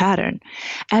the pattern.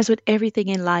 As with everything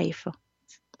in life,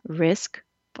 risk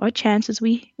or chances,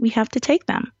 we have to take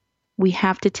them. We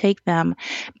have to take them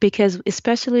because,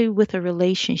 especially with a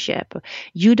relationship,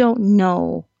 you don't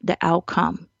know the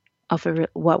outcome of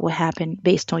what will happen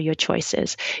based on your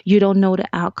choices. You don't know the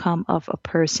outcome of a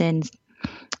person's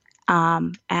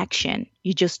action.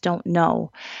 You just don't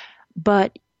know.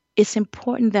 But it's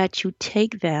important that you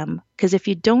take them because if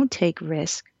you don't take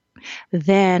risk,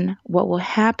 then what will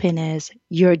happen is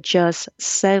you're just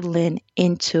settling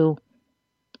into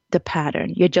the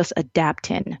pattern. You're just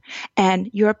adapting and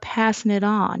you're passing it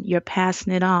on. You're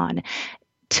passing it on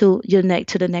to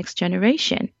the next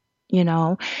generation. You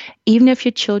know, even if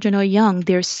your children are young,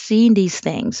 they're seeing these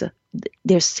things.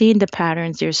 They're seeing the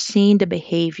patterns, they're seeing the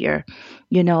behavior,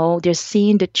 they're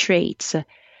seeing the traits,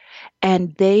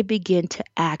 and they begin to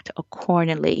act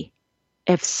accordingly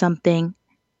if something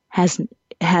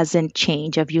hasn't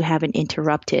changed, if you haven't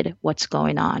interrupted what's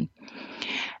going on.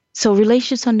 So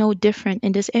relationships are no different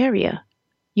in this area.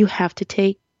 You have to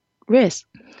take risks.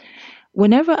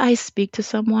 Whenever I speak to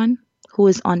someone who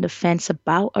is on the fence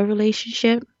about a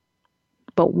relationship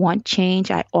but want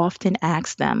change, I often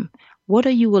ask them, what are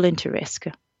you willing to risk?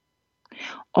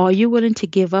 Are you willing to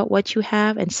give up what you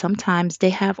have? And sometimes they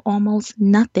have almost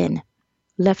nothing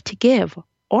left to give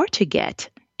or to get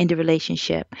in the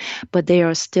relationship, but they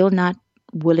are still not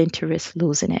willing to risk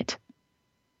losing it.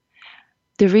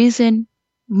 The reason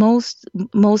most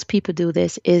people do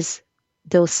this is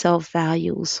those self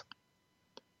values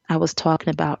I was talking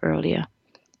about earlier.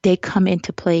 They come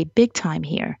into play big time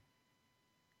here.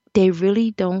 They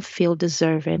really don't feel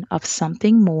deserving of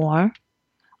something more,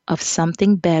 of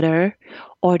something better,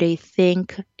 or they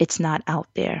think it's not out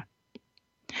there.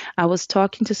 I was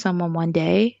talking to someone one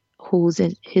day who's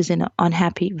in an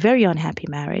unhappy, very unhappy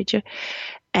marriage,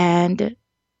 and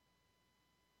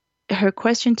her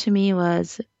question to me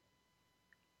was,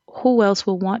 "Who else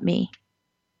will want me?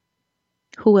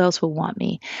 Who else will want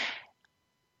me?"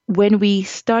 When we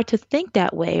start to think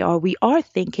that way, or we are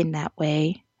thinking that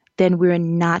way, then we're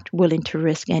not willing to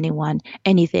risk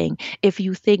anything. If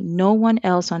you think no one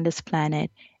else on this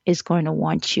planet is going to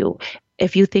want you,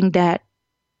 if you think that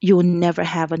you'll never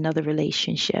have another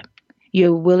relationship,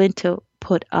 you're willing to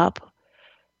put up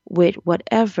with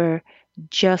whatever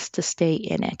just to stay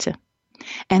in it.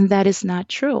 And that is not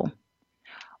true.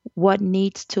 What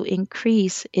needs to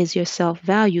increase is your self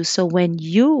value. So when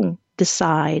you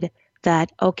decide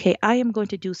that, okay, I am going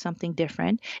to do something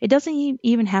different, it doesn't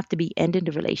even have to be ending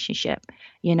the relationship.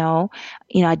 You know,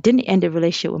 I didn't end the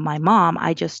relationship with my mom.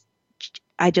 I just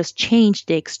changed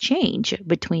the exchange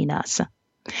between us.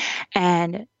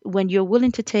 And when you're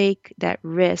willing to take that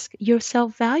risk, your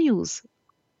self values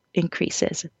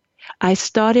increases. I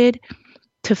started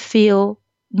to feel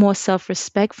more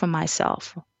self-respect for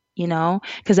myself,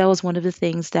 because that was one of the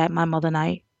things that my mother and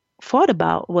I fought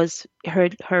about was her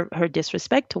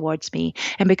disrespect towards me.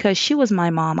 And because she was my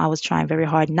mom, I was trying very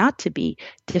hard not to be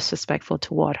disrespectful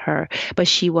toward her, but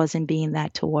she wasn't being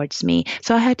that towards me.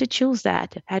 So I had to choose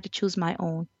that. I had to choose my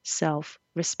own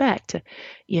self-respect,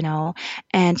 you know.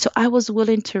 And so I was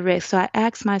willing to risk. So I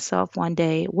asked myself one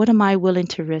day, what am I willing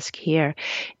to risk here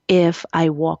if I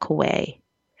walk away?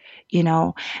 You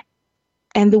know,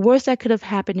 and the worst that could have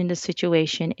happened in this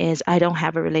situation is I don't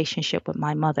have a relationship with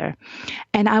my mother.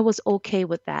 And I was okay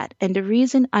with that. And the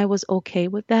reason I was okay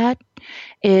with that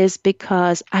is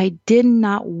because I did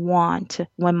not want,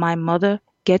 when my mother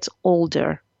gets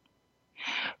older,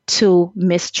 to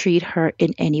mistreat her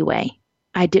in any way.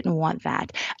 I didn't want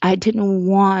that. I didn't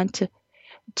want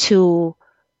to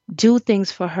do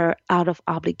things for her out of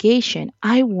obligation.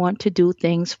 I want to do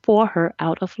things for her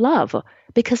out of love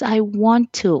because I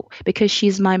want to, because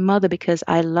she's my mother, because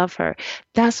I love her.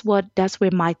 That's where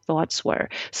my thoughts were.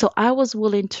 So I was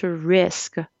willing to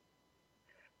risk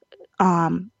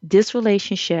this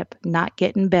relationship not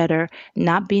getting better,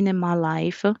 not being in my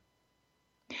life,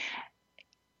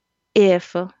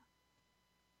 if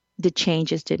the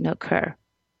changes didn't occur,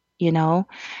 you know?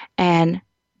 And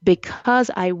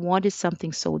Because I wanted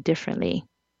something so differently,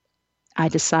 I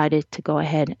decided to go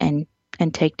ahead and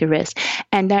take the risk.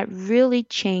 And that really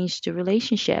changed the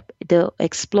relationship. The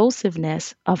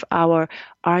explosiveness of our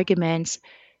arguments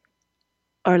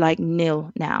are like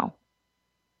nil now.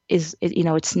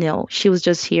 It's nil. She was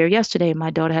just here yesterday. My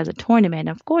daughter has a tournament.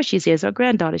 Of course, she's here as her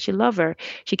granddaughter. She love her.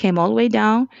 She came all the way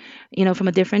down, from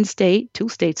a different state, 2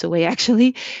 states away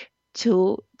actually,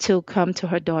 to come to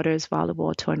her daughter's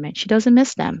volleyball tournament. She doesn't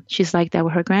miss them. She's like that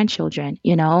with her grandchildren.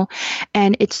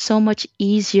 And it's so much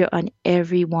easier on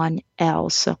everyone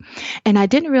else. And I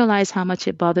didn't realize how much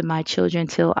it bothered my children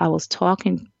until I was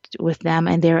talking with them,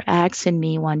 and they're asking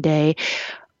me one day,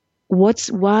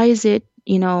 why is it,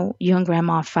 you and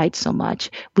grandma fight so much?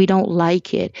 We don't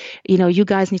like it. You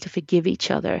guys need to forgive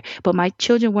each other. But my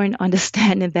children weren't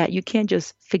understanding that you can't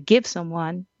just forgive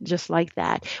someone just like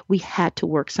that. We had to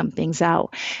work some things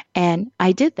out. And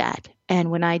I did that. And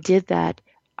when I did that,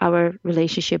 our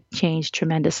relationship changed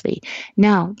tremendously.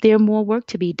 Now there more work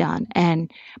to be done,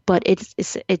 but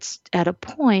it's at a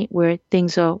point where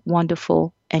things are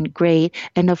wonderful and great.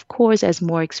 And of course, as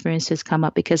more experiences come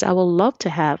up, because I will love to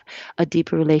have a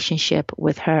deeper relationship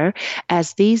with her.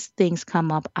 As these things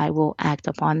come up, I will act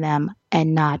upon them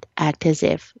and not act as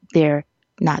if they're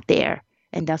not there.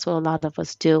 And that's what a lot of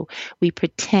us do. We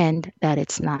pretend that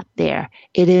it's not there.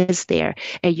 It is there.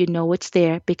 And you know it's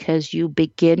there because you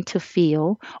begin to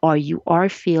feel, or you are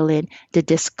feeling, the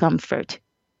discomfort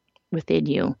within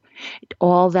you.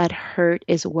 All that hurt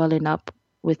is welling up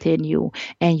within you,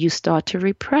 and you start to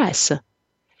repress.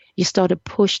 You start to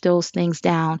push those things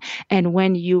down. And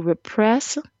when you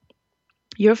repress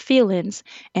your feelings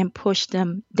and push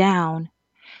them down,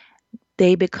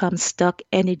 they become stuck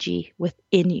energy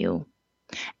within you.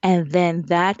 And then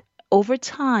that, over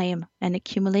time, an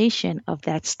accumulation of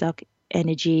that stuck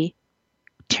energy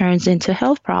turns into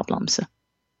health problems.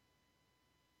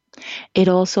 It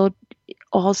also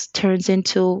turns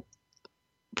into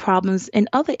problems in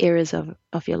other areas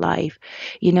of your life.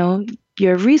 You know,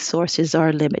 your resources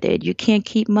are limited. You can't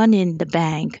keep money in the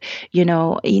bank.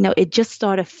 It just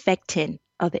start affecting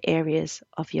other areas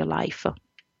of your life.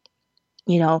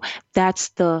 You know, that's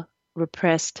the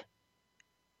repressed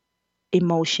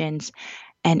emotions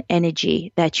and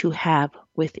energy that you have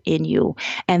within you.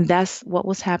 And that's what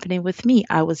was happening with me.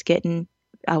 I was getting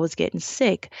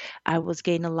sick. I was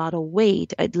gaining a lot of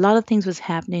weight. A lot of things was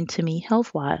happening to me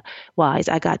health wise.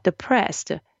 I got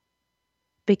depressed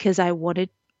because I wanted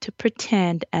to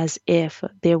pretend as if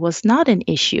there was not an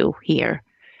issue here,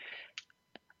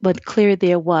 but clear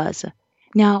there was.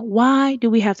 Now, why do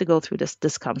we have to go through this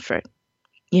discomfort?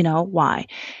 Why?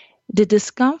 The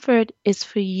discomfort is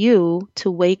for you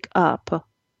to wake up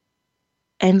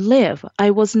and live.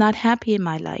 I was not happy in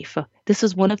my life. This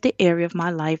is one of the area of my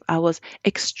life I was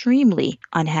extremely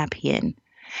unhappy in.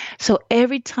 So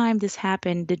every time this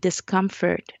happened, the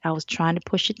discomfort, I was trying to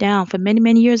push it down. For many,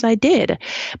 many years I did.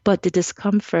 But the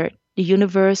discomfort, the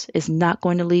universe is not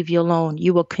going to leave you alone.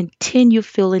 You will continue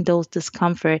feeling those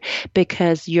discomfort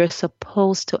because you're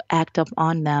supposed to act up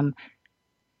on them,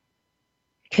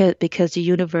 because the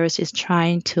universe is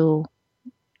trying to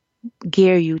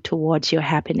gear you towards your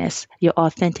happiness, your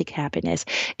authentic happiness.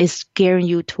 It's gearing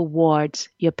you towards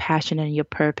your passion and your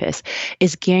purpose.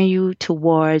 It's gearing you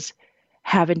towards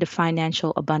having the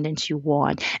financial abundance you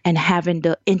want and having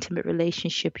the intimate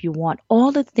relationship you want.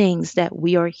 All the things that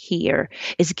we are here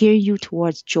is gearing you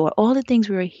towards joy. All the things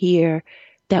we are here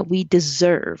that we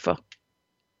deserve,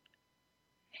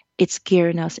 it's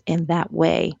gearing us in that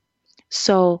way.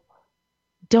 So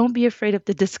don't be afraid of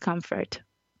the discomfort.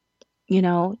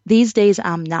 These days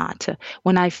I'm not.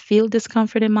 When I feel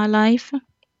discomfort in my life,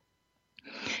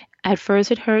 at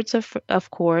first it hurts,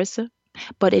 of course,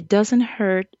 but it doesn't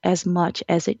hurt as much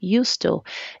as it used to.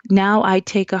 Now I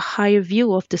take a higher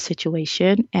view of the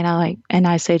situation, and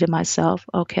I say to myself,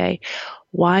 okay,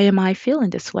 why am I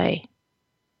feeling this way?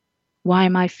 Why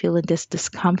am I feeling this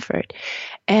discomfort?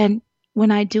 And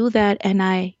when I do that and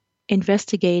I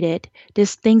investigate it,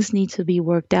 these things need to be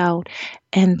worked out.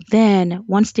 And then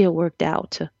once they're worked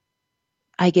out,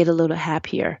 I get a little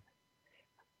happier.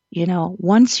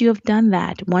 Once you have done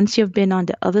that, once you've been on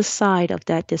the other side of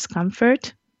that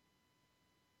discomfort,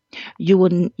 you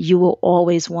will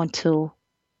always want to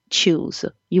choose.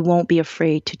 You won't be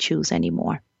afraid to choose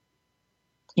anymore.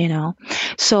 You know.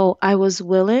 So I was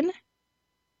willing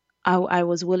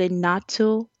not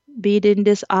to be in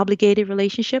this obligated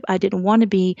relationship. I didn't want to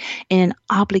be in an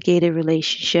obligated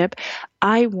relationship.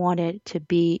 I wanted to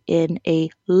be in a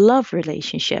love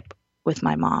relationship with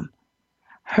my mom.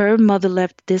 Her mother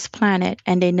left this planet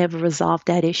and they never resolved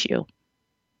that issue.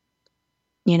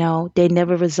 They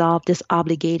never resolved this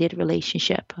obligated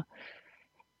relationship.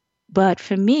 But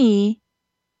for me,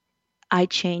 I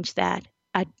changed that.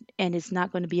 I, and it's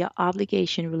not going to be an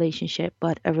obligation relationship,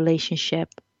 but a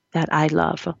relationship that I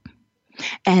love.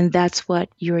 And that's what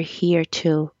you're here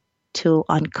to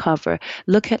uncover.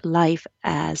 Look at life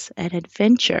as an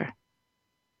adventure.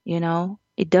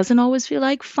 It doesn't always feel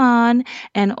like fun,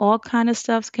 and all kind of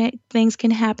things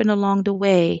can happen along the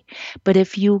way. But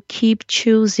if you keep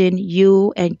choosing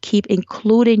you and keep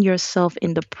including yourself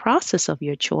in the process of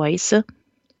your choice,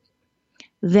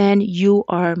 then you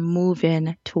are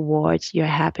moving towards your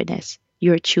happiness.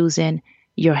 You're choosing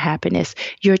your happiness.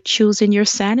 You're choosing your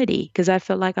sanity, because I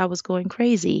felt like I was going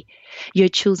crazy. You're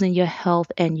choosing your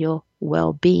health and your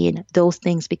well being. Those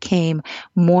things became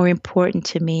more important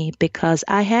to me because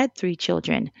I had three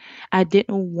children. I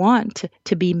didn't want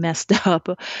to be messed up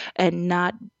and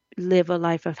not live a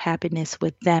life of happiness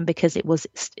with them, because it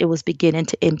was beginning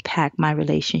to impact my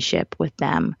relationship with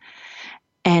them.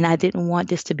 And I didn't want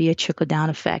this to be a trickle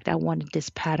down effect. I wanted this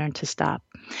pattern to stop.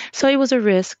 So it was a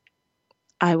risk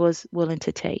I was willing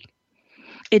to take.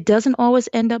 It doesn't always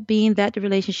end up being that the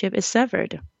relationship is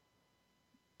severed.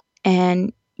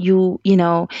 And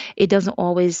it doesn't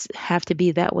always have to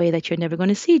be that way, that you're never going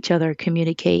to see each other or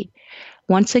communicate.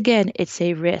 Once again, it's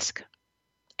a risk.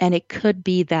 And it could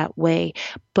be that way.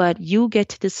 But you get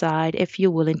to decide if you're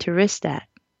willing to risk that,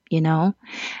 you know?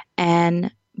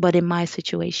 But in my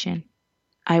situation,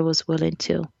 I was willing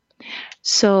to.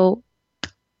 So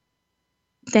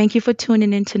thank you for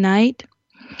tuning in tonight.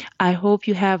 I hope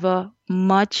you have a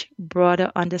much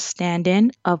broader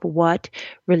understanding of what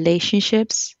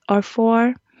relationships are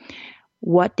for,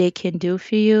 what they can do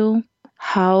for you,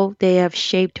 how they have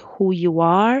shaped who you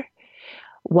are,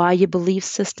 why your belief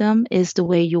system is the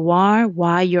way you are,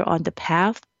 why you're on the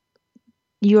path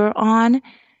you're on,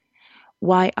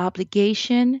 why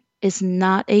obligation is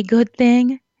not a good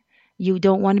thing. You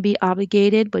don't want to be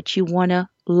obligated, but you want to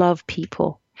love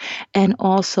people. And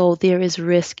also, there is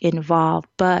risk involved.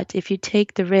 But if you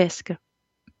take the risk,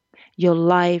 your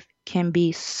life can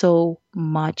be so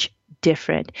much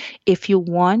different. If you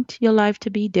want your life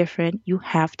to be different, you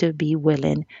have to be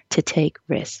willing to take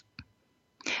risks.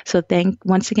 So,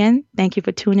 once again, thank you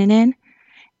for tuning in.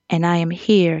 And I am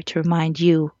here to remind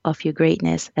you of your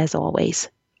greatness as always.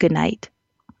 Good night.